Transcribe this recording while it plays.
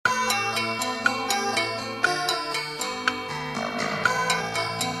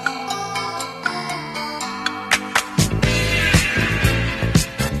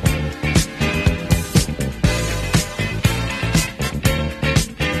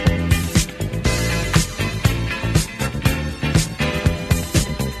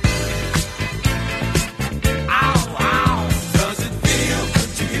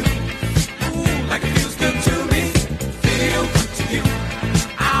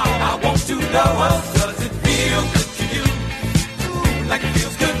know, does it feel good to you? Ooh, like it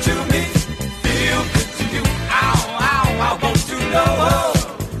feels good to me. Feel good to you. Ow, ow, I want to know.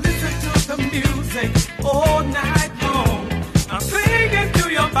 Listen to the music all night long. I'm singing to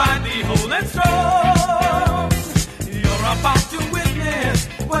your body, whole and strong. You're about to witness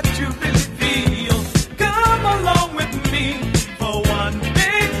what you really feel. Come along with me for one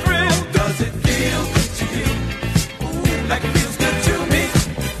big thrill. Does it feel good to you? Ooh, like it feels good to me.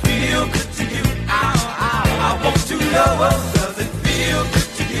 Feel good to you. Ow, ow, I want to know. Does it feel good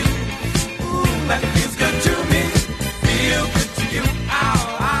to you? Ooh, like it feels good to me. Feel good to you. Ow,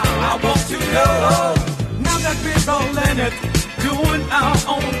 ow, I want to know. Now that we're all in it, doing our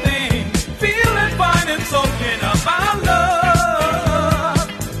own thing, feeling fine and soaking up our love.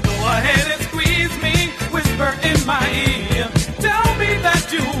 Go ahead and squeeze me, whisper in my ear. Tell me that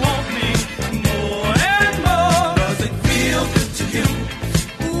you want me more and more. Does it feel good to you?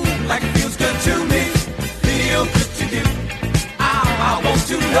 Ooh, like it feels good to me. Feel good to you. I want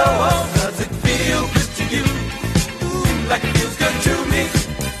to know. Does it feel good to you? Ooh, like it feels good to me.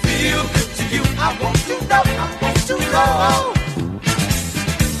 Feel good to you. I want to know. I want to know.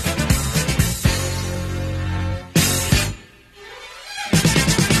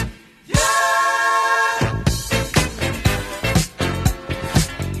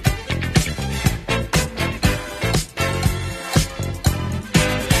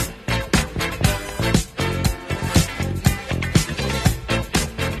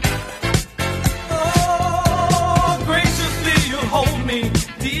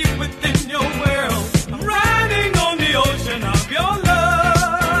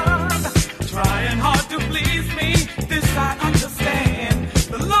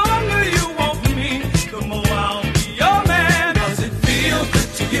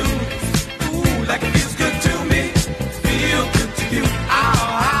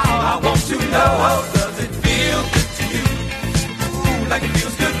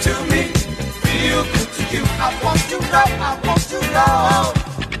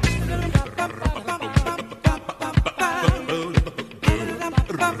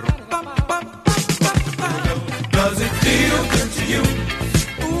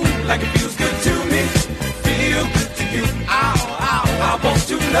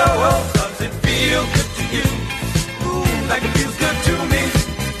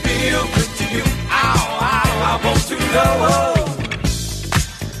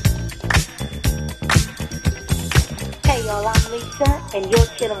 And you're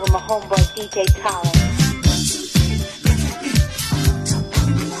chilling with my homeboy DJ Tarek.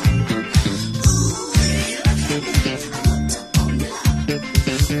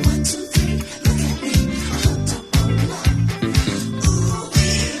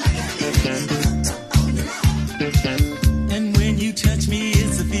 And when you touch me,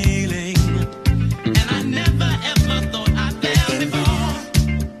 it's a feeling, and I never ever thought I'd felt before.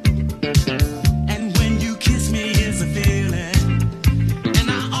 And when you kiss me, it's a feeling,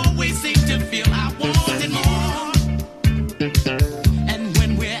 and I always seem to feel I want it more. And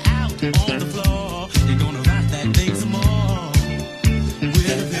when we're out on the floor, you're gonna rock that thing some more with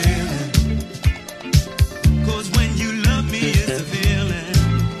a feeling. 'Cause when you love me, it's a feeling,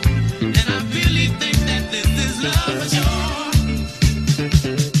 and I really think that this is love for sure.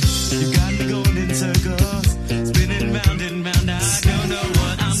 You got me going in circles, spinning round and round. I don't know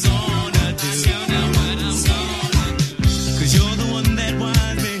what I'm gonna do. Don't know what I'm gonna do. 'Cause you're the one that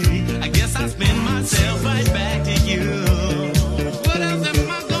winds me. I guess I spin myself right back to you. What else am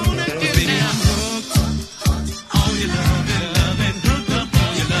I gonna do? Baby, I'm hooked on your loving, loving, hooked up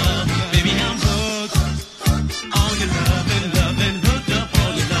on your love. Baby, I'm hooked on your loving, loving, hooked up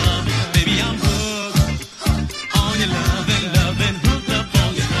on your love. Baby, I'm hooked on your loving, loving, hooked up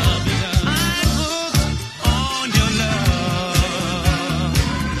on your love. I'm hooked on your love.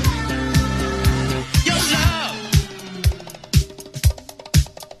 Your love.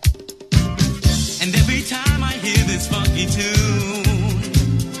 And every time I hear this funky tune,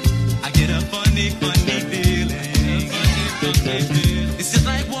 I get a funny, funny feeling. It's just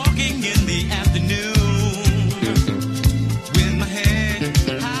like walking in the afternoon with my head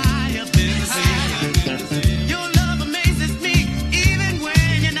high up in the sea. Your love amazes me even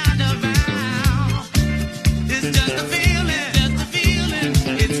when you're not around. It's just a feeling, just a feeling.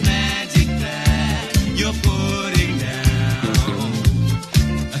 It's magic that you're putting down.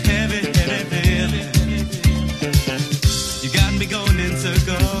 A heavy, heavy feeling. You got me going in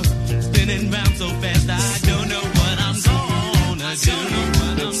circles, spinning round so fast. I don't know what I'm gonna do.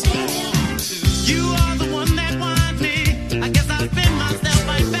 You are the one that wants me. I guess I'll spin myself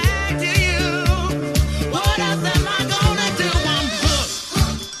right back to you. What else am I gonna do? I'm hooked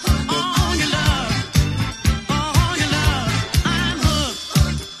on your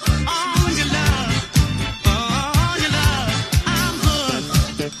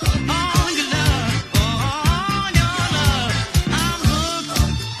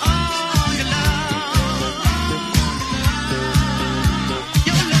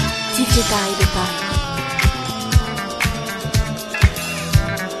Guide Time.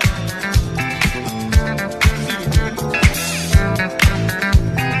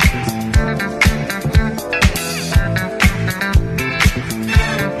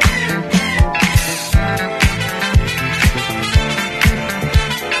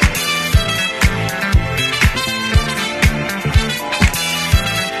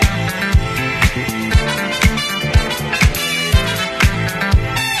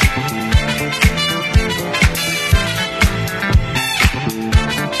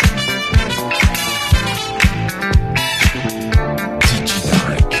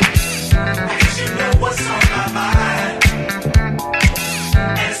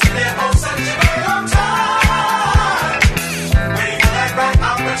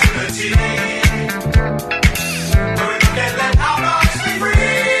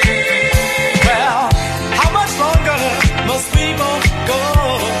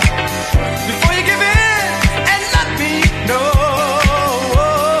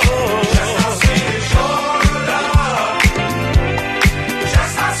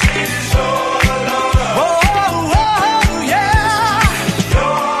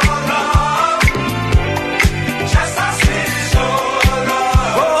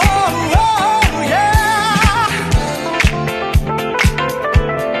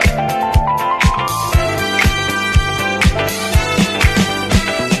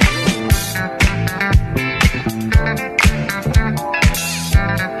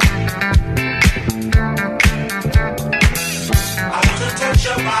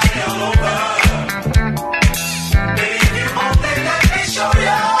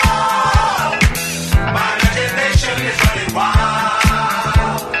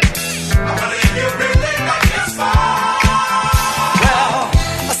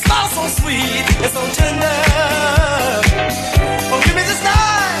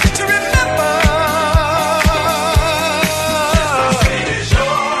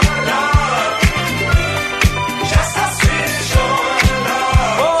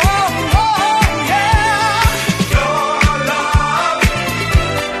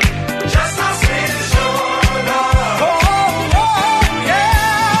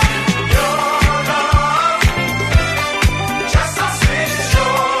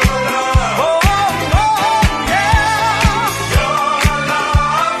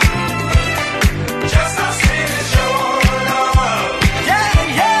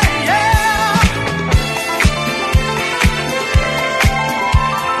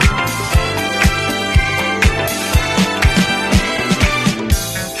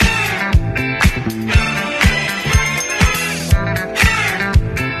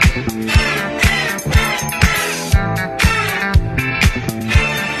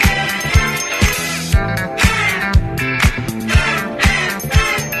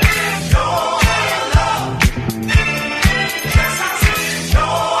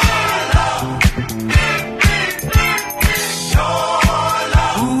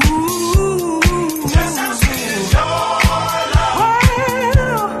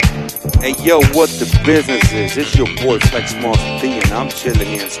 Yo, what the business is? It's your boy Flex Monster D, and I'm chilling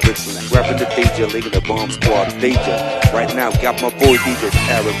here in Switzerland, rapping the DJ, leading the bomb squad DJ. Right now, got my boy DJ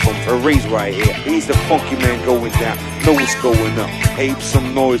Tarek from Paris right here. He's the funky man going down. Know what's going on. Ape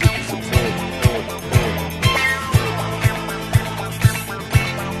some noise if you support.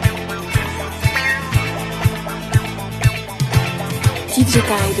 DJ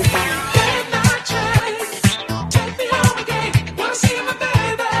Guide Time. Take me home.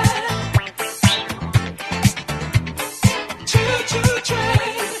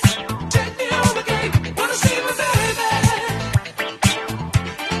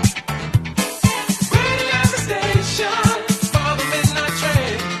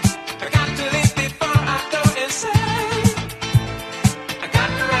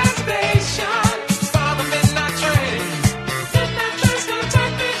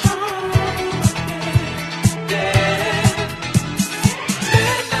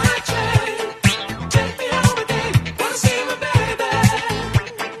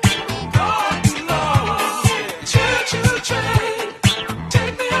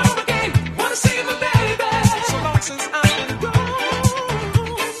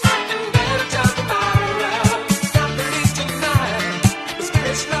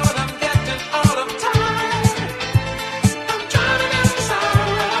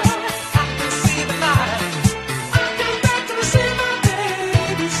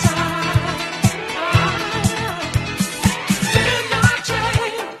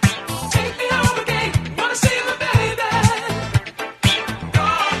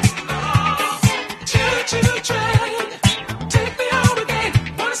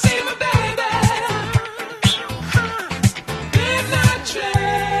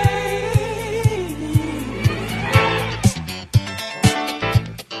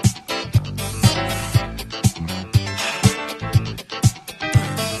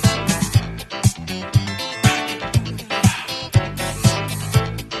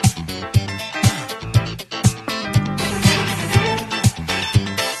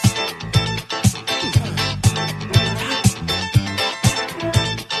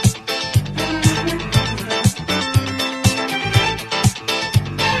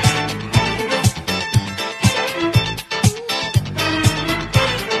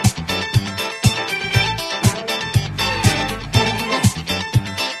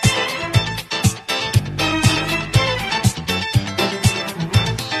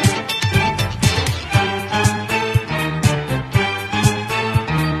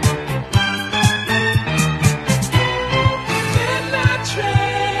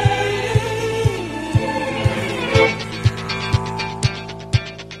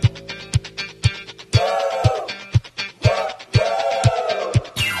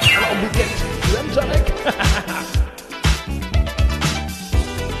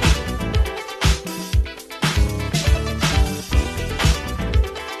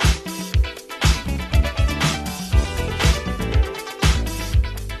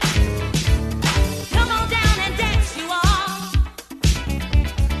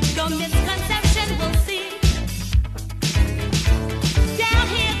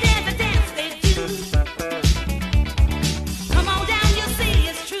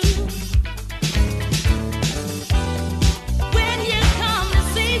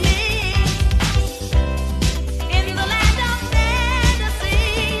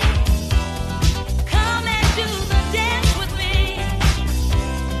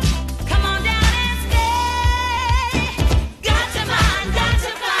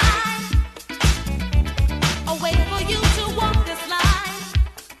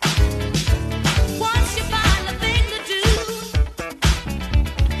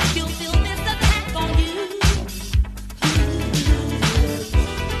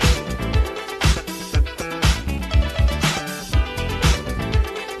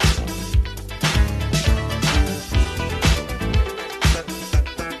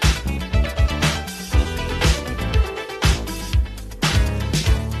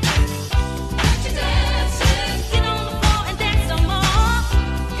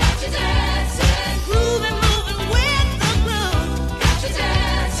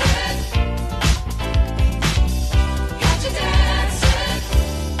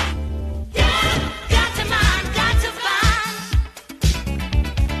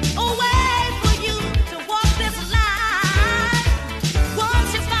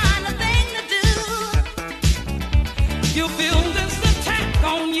 You feel this attack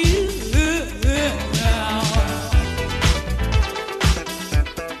on you.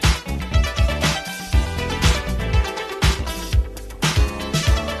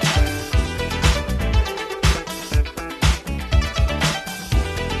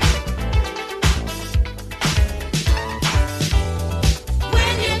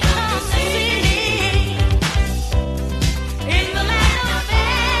 When you come see in the land of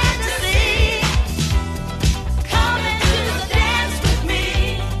fantasy, come into the dance with me.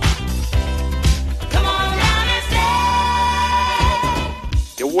 Come on down and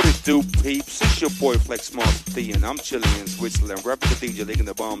stay. Yo, what it do, peeps? It's your boy Flex Master D, and I'm chilling in Switzerland, rapping the DJ League in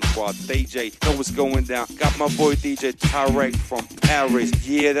the Bomb Squad. DJ, know what's going down. Got my boy DJ Tarek from Paris.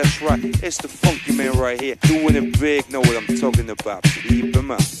 Yeah, that's right. It's the funky man right here, doing it big. Know what I'm talking about. Keep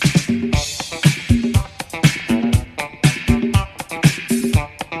him up.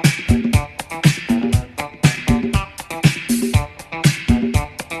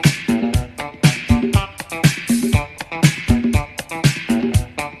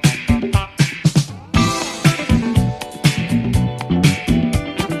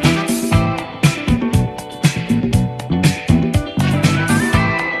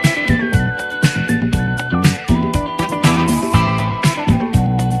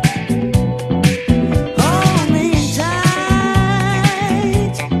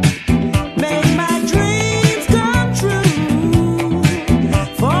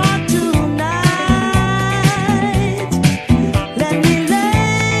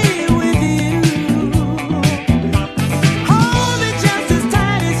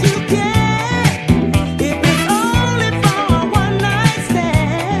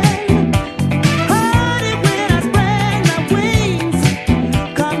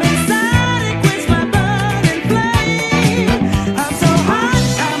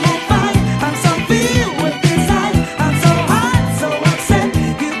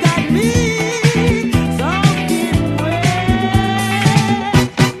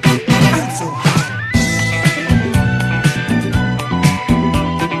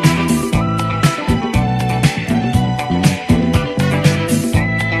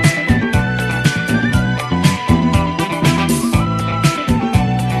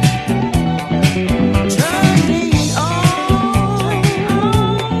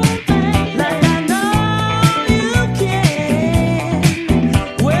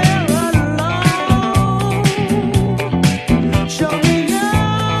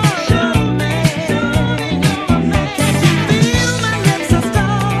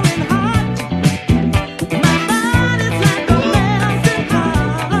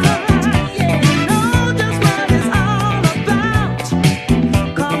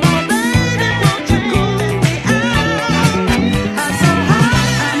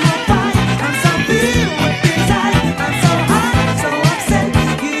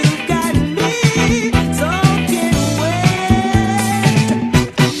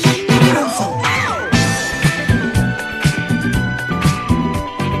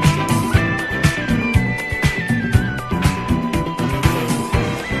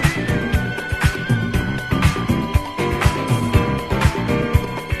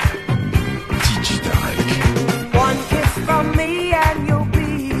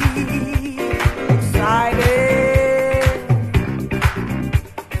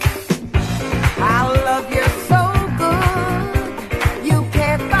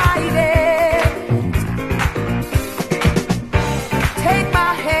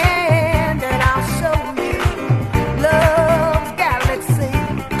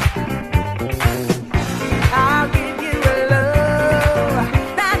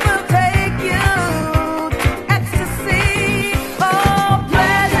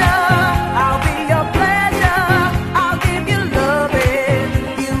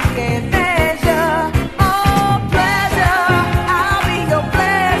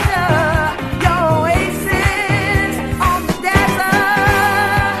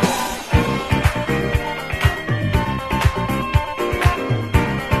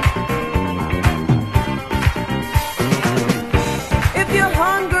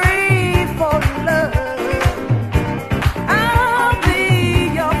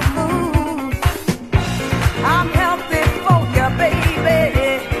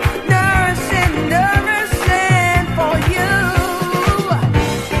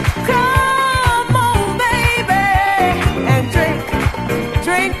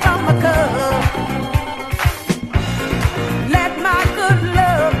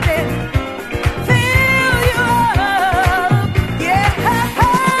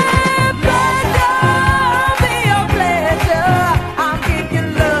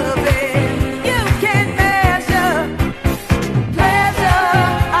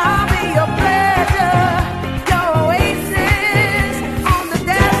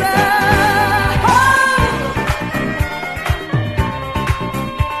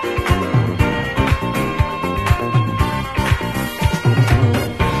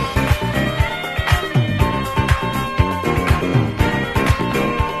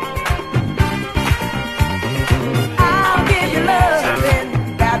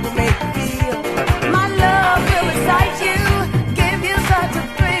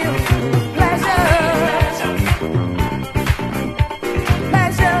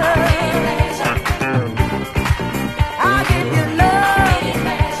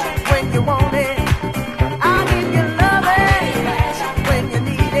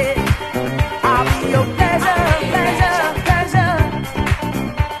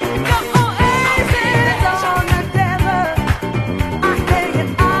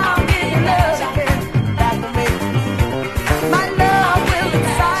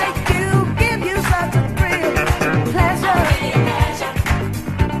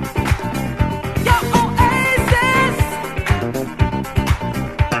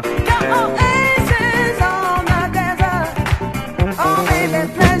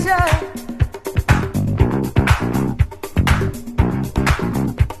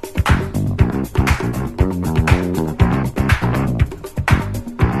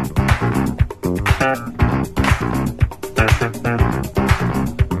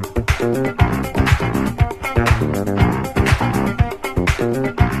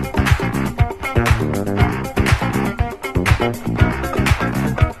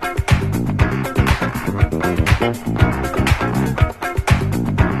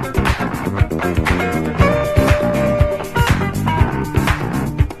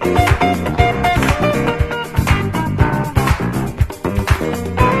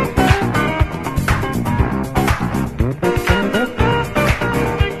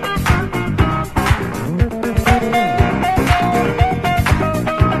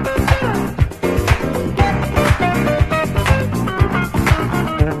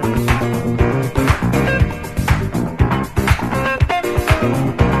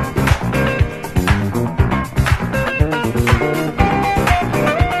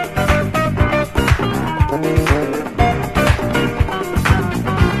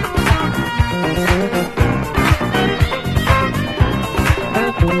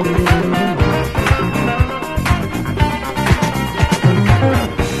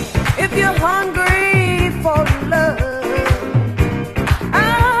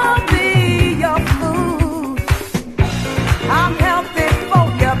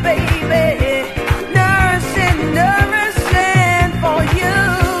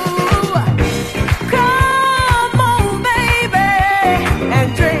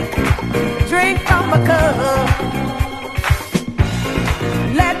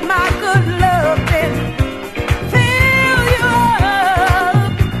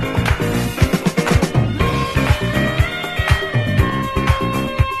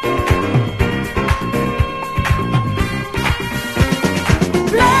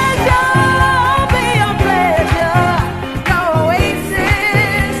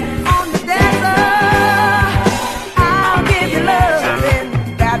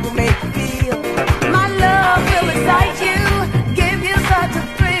 My love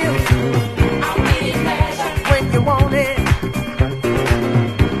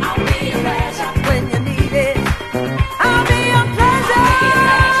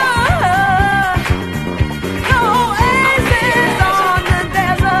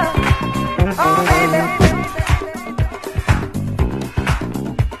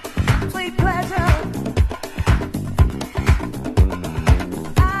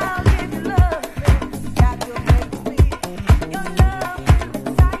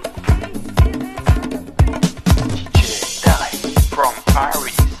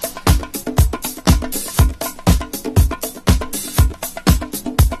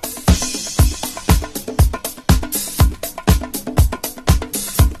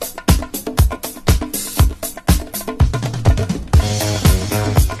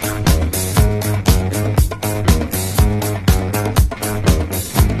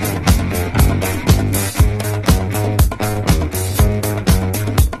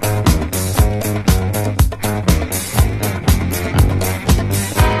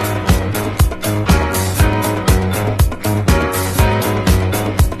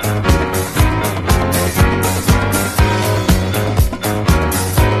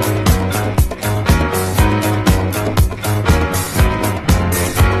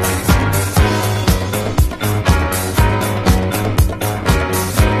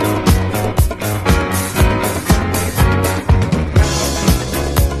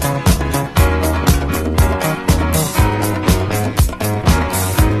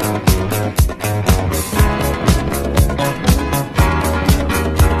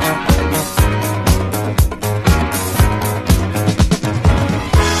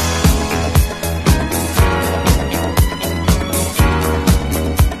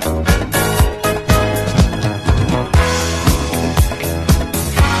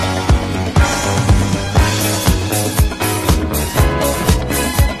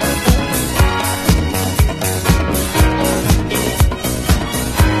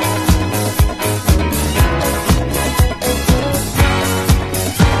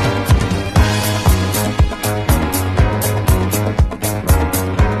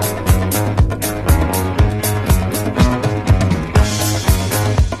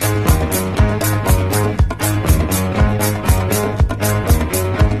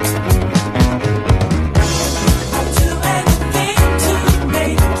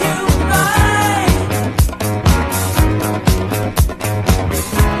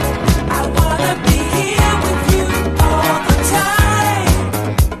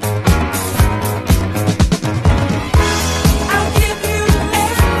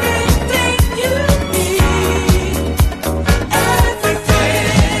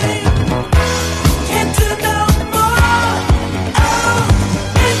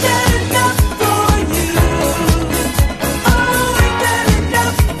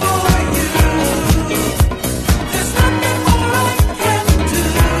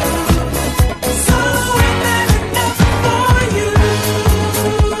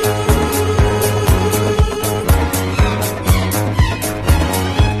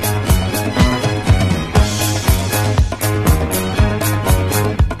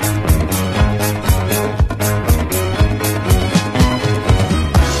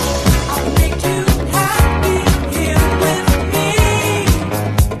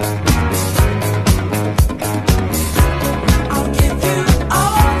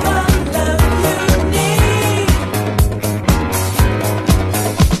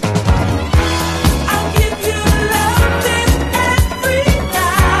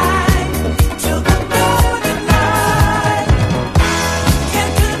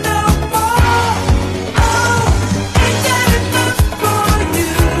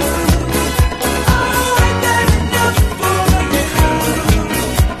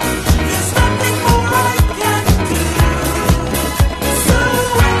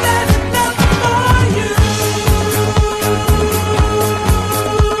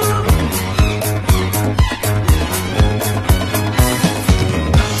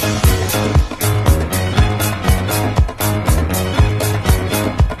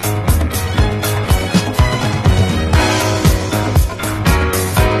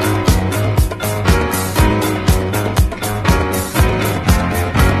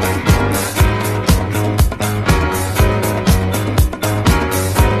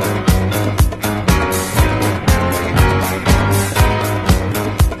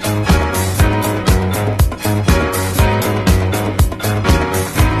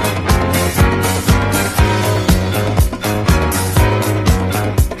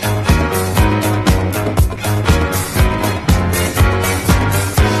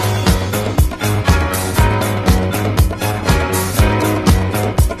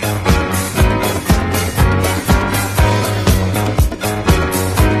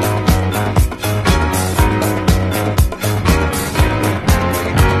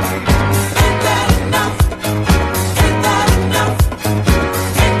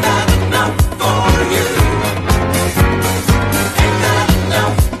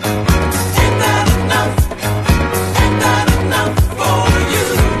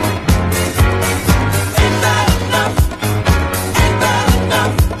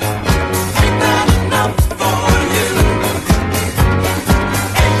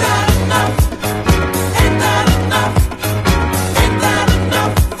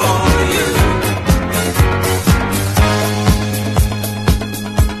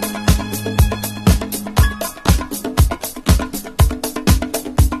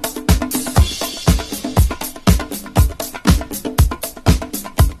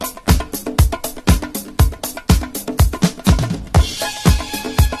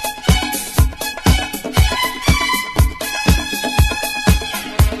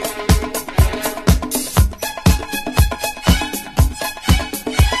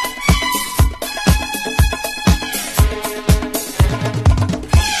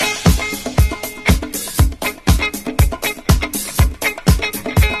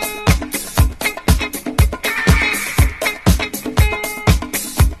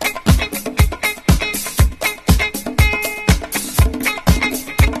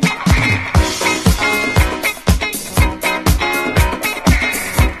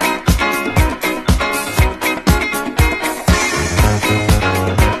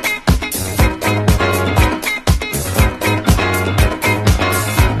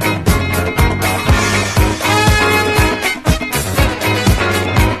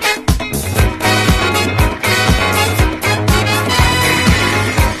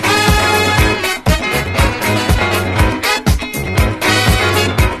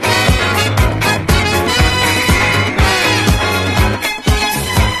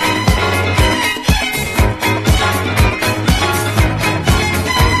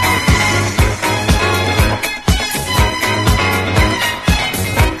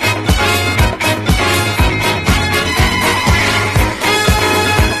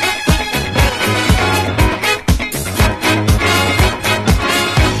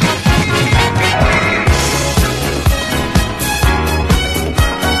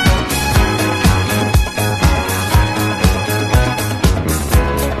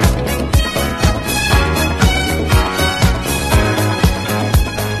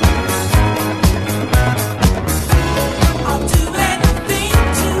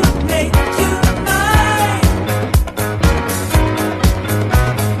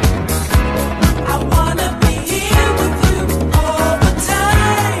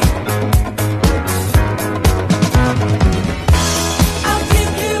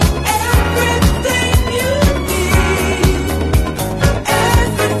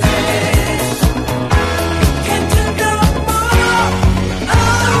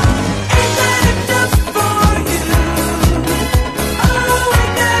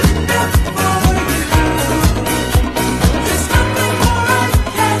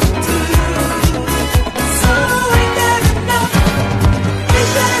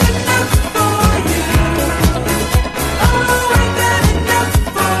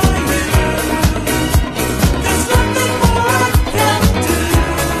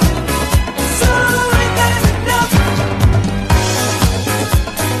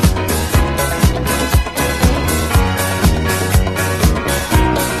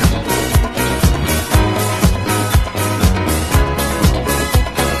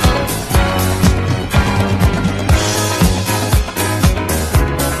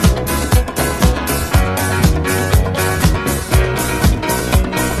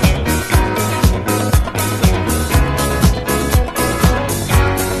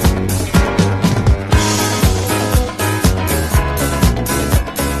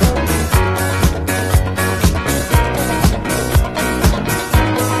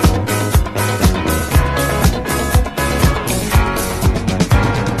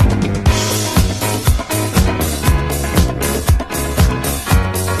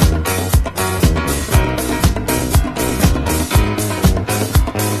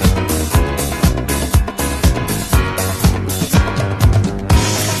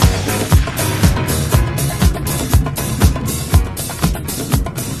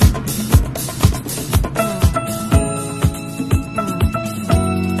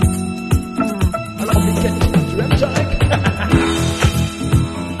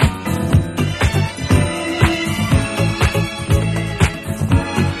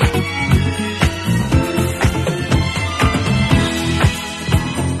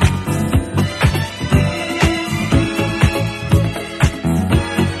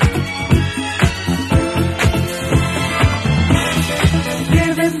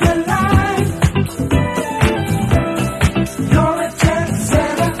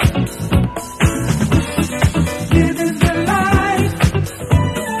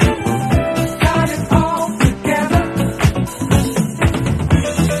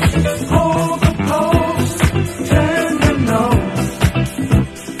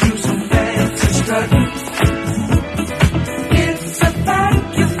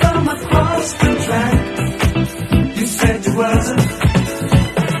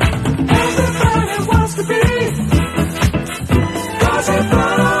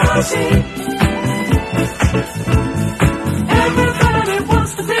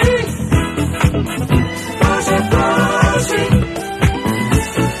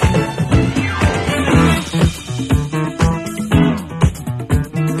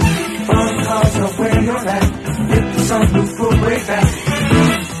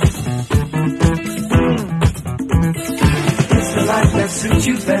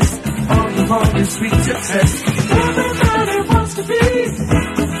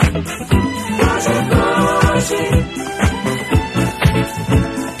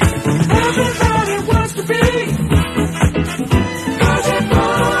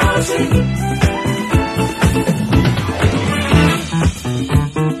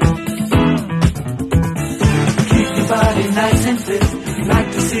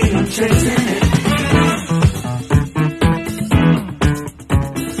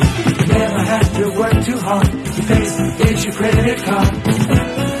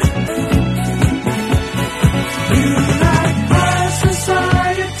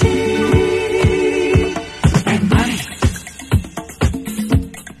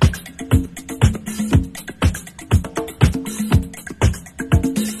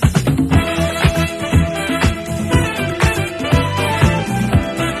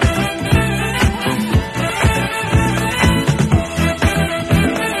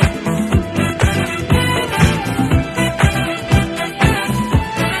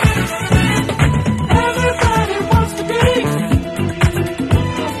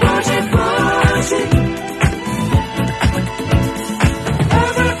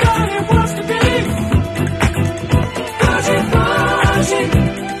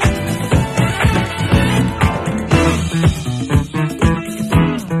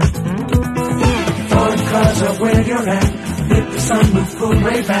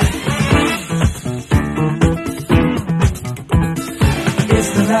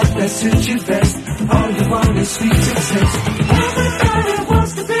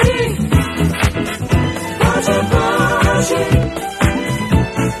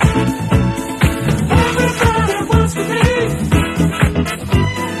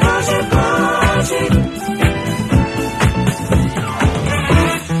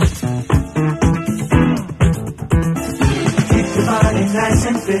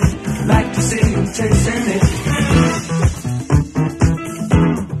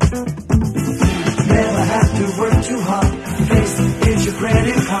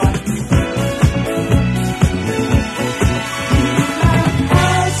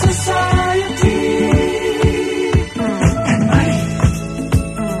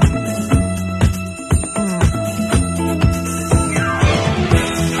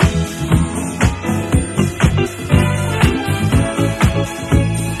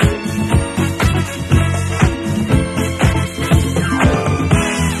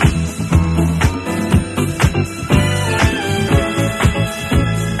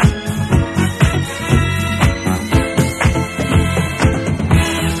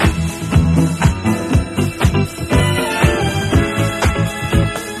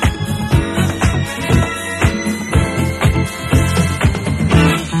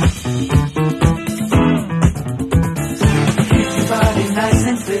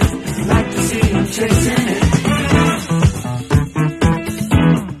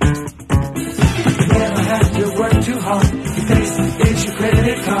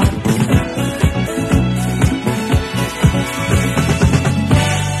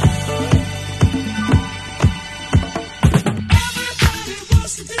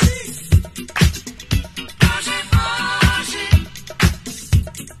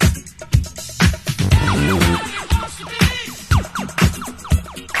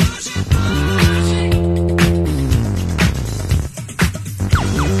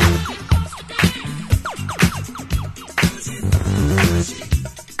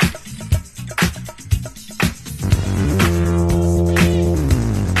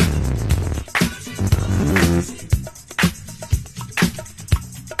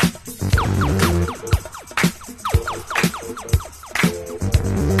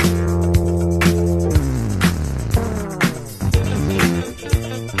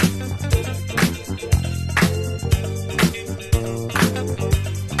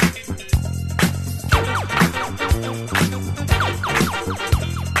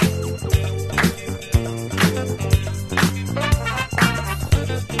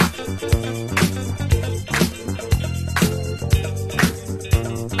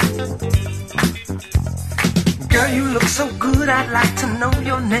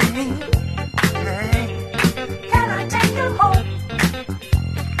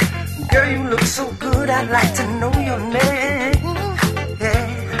Girl, you look so good, I'd like to know your name.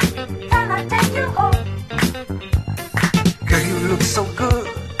 Yeah.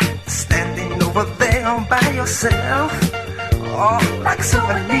 yourself, oh, like a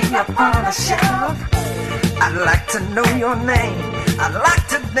souvenir upon a shelf. I'd like to know your name, I'd like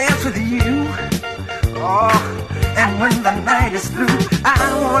to dance with you, oh, and when the night is through, I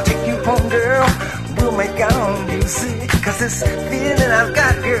wanna take you home, girl. We'll make our own music, 'cause this feeling I've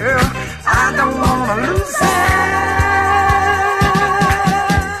got, girl, I don't wanna lose it.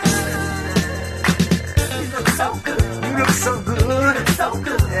 You look so good, you look so good, you look so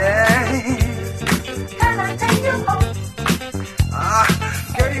good, yeah. Can I take you home?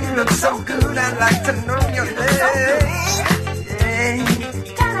 Girl, you look so good, I'd like to know your name. Yeah.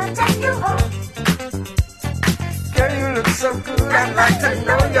 Can I take you home? Girl, you look so good, I'd like to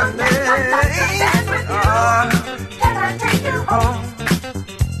know your name. Can I take you home?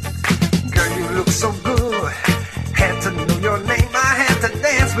 Girl, you look so good, had to know your name, I had to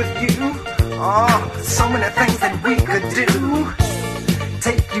dance with you. Oh, so many things that we could do.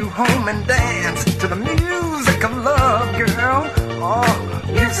 Take you home and dance to the music of love, girl. Oh,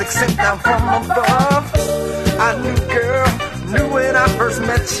 music sent down from above. I knew, girl, knew when I first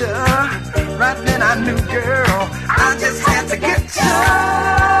met you. Right then I knew, girl, I just had to get you.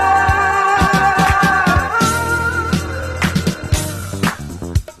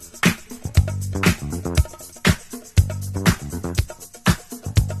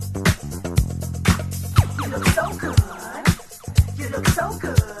 You look so good. You look so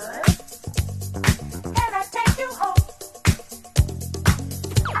good. Can I take you home?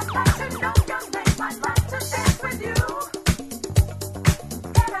 I'd like to know your name. I'd like to dance with you.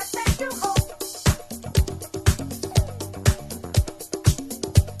 Can I take you home?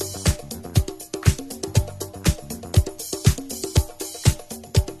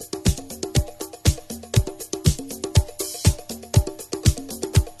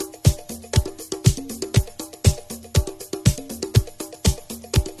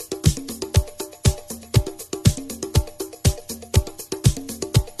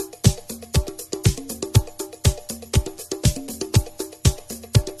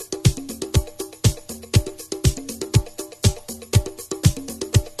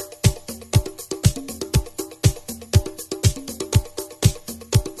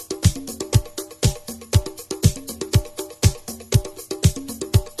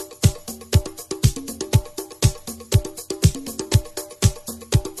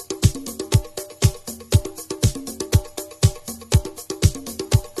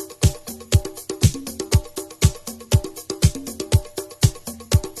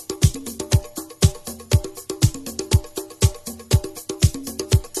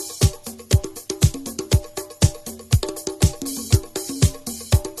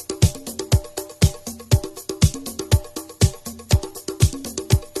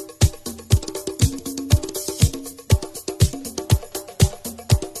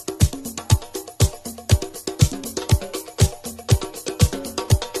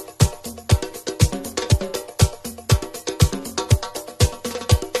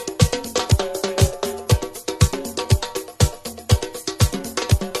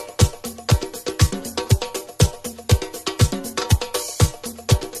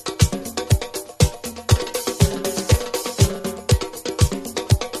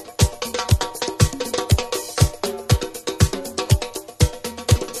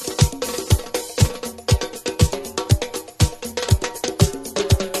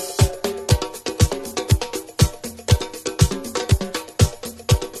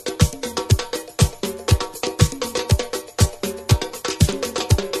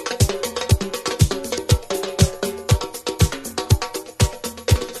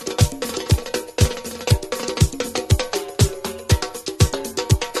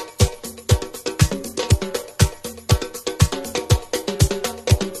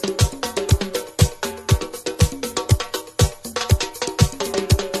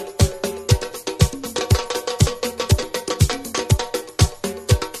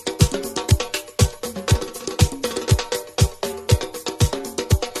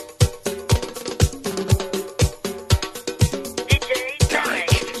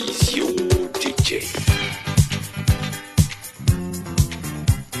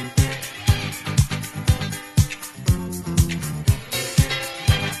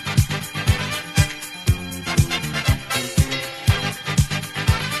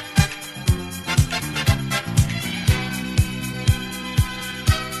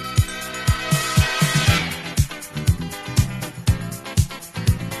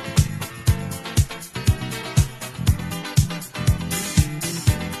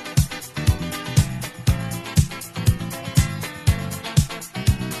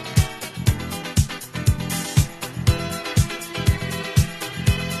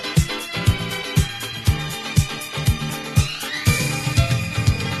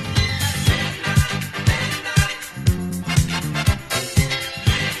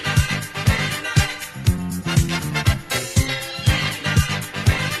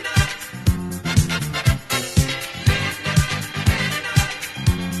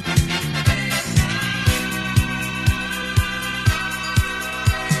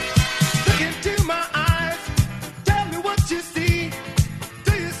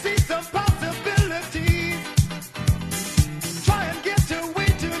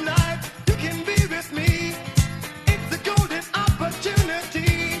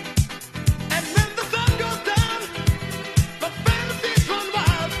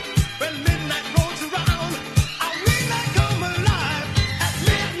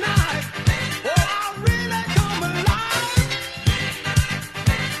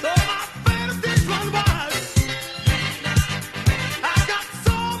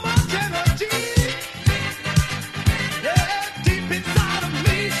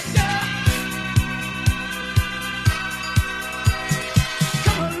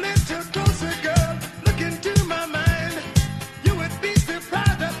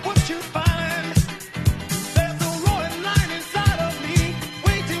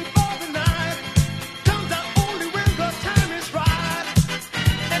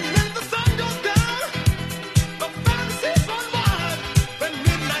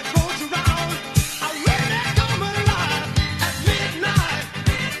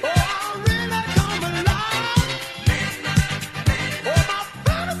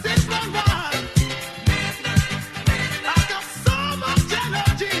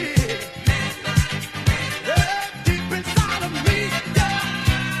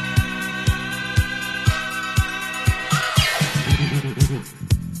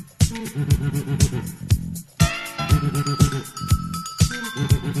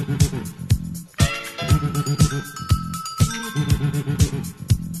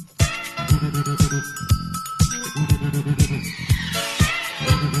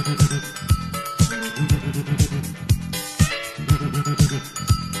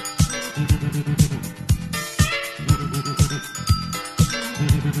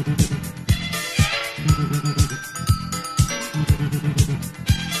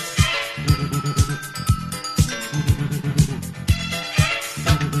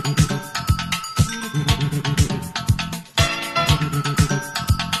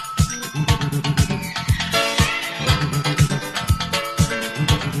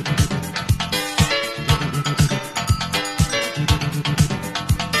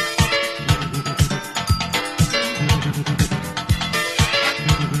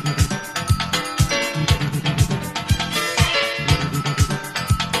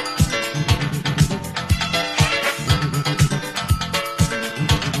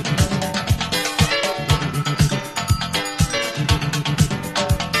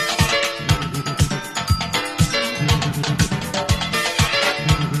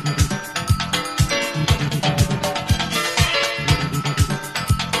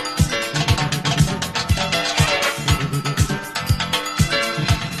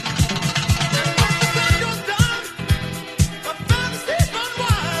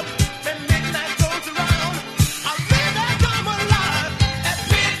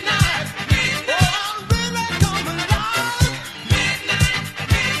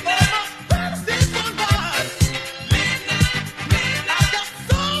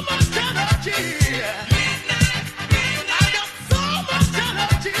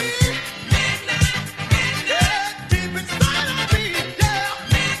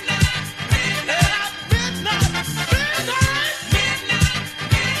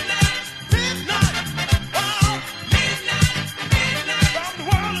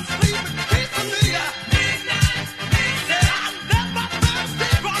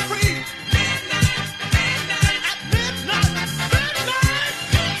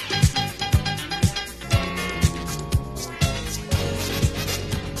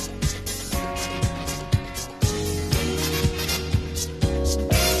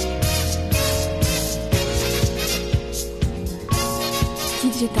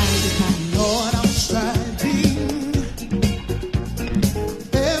 DJ Tarek. Lord, I'm striving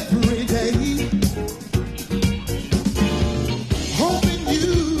every day, hoping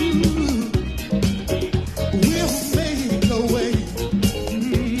you will make a way.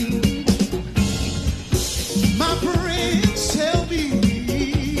 My friends tell me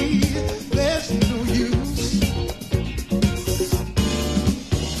there's no use.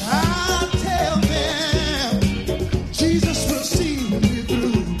 I tell them Jesus will see me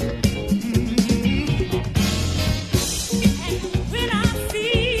through.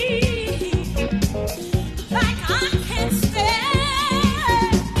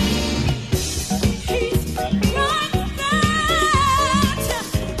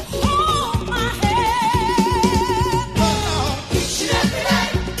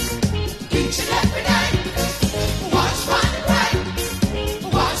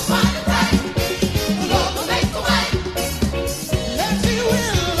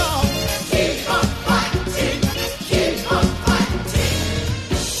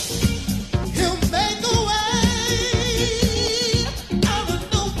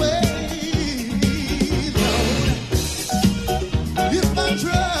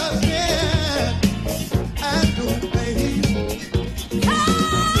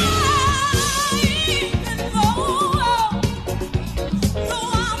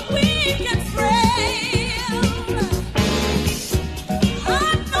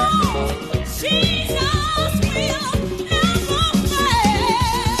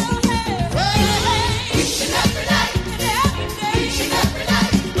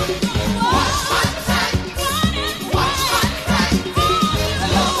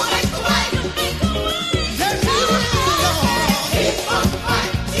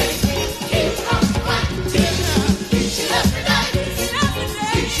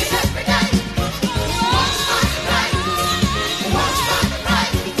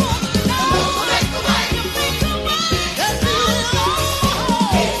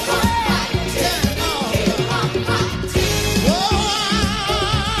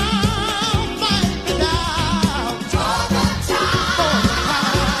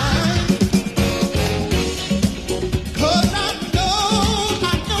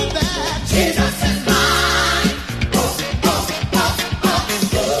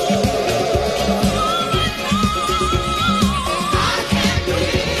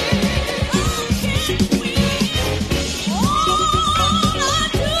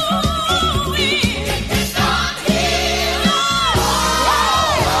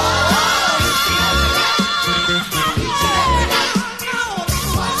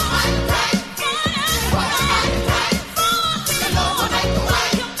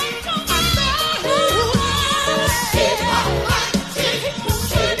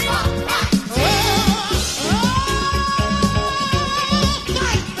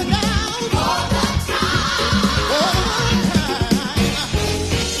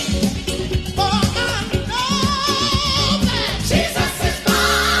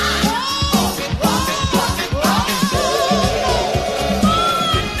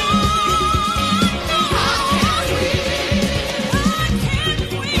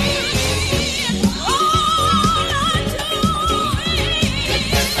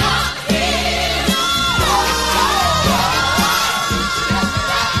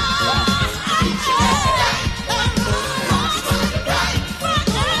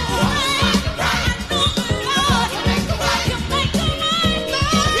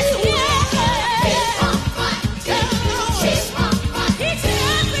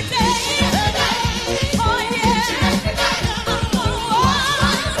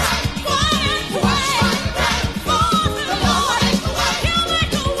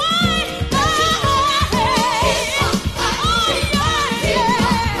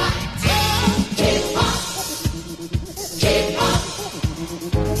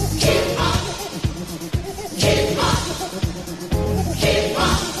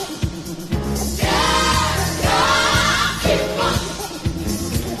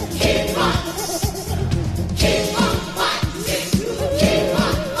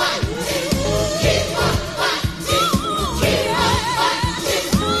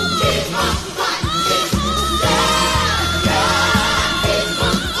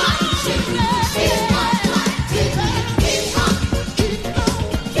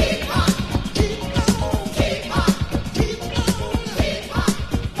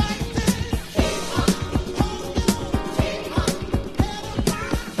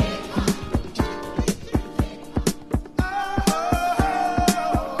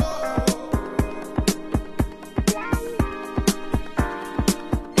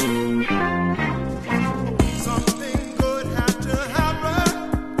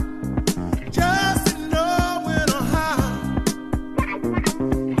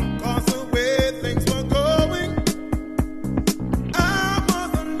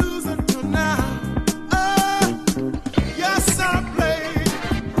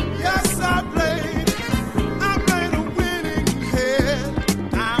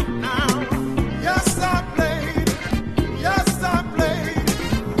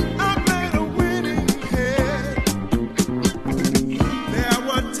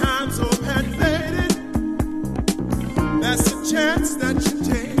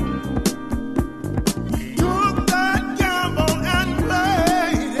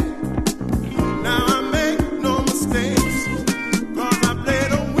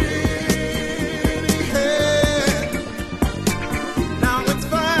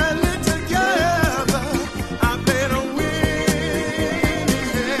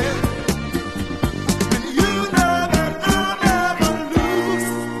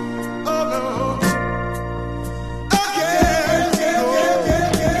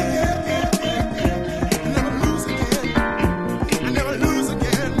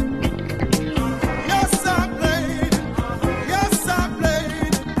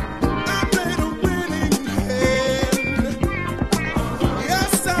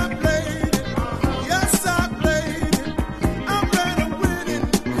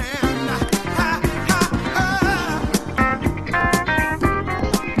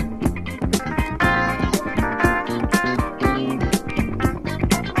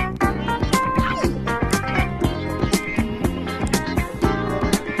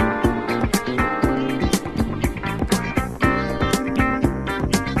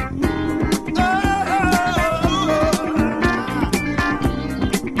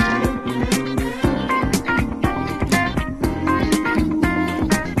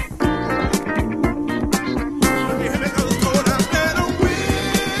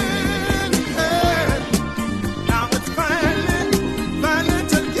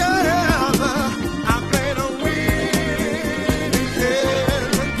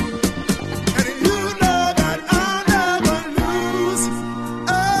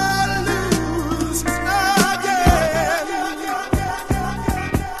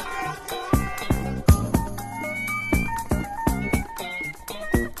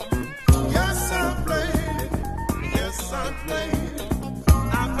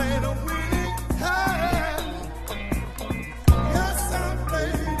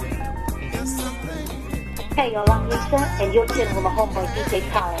 Yo, I'm Lisa, and you're chilling with my homeboy DJ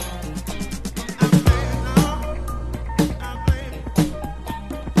Tarek.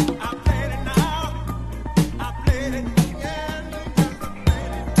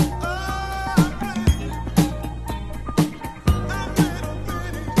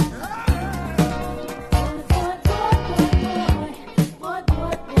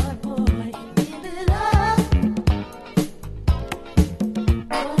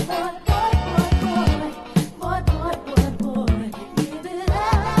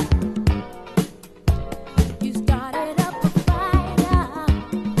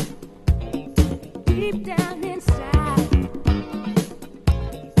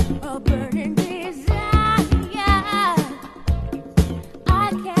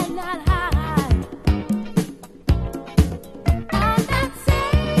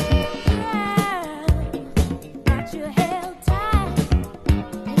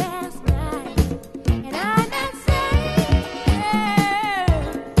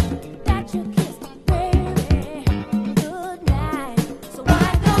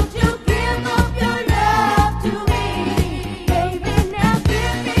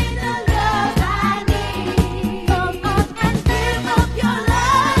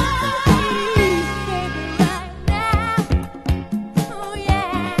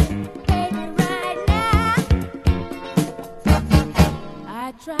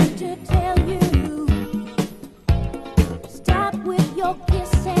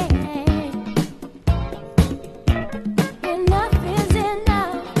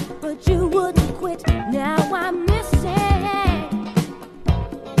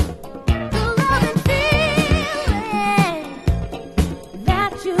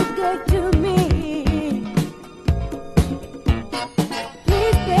 To me.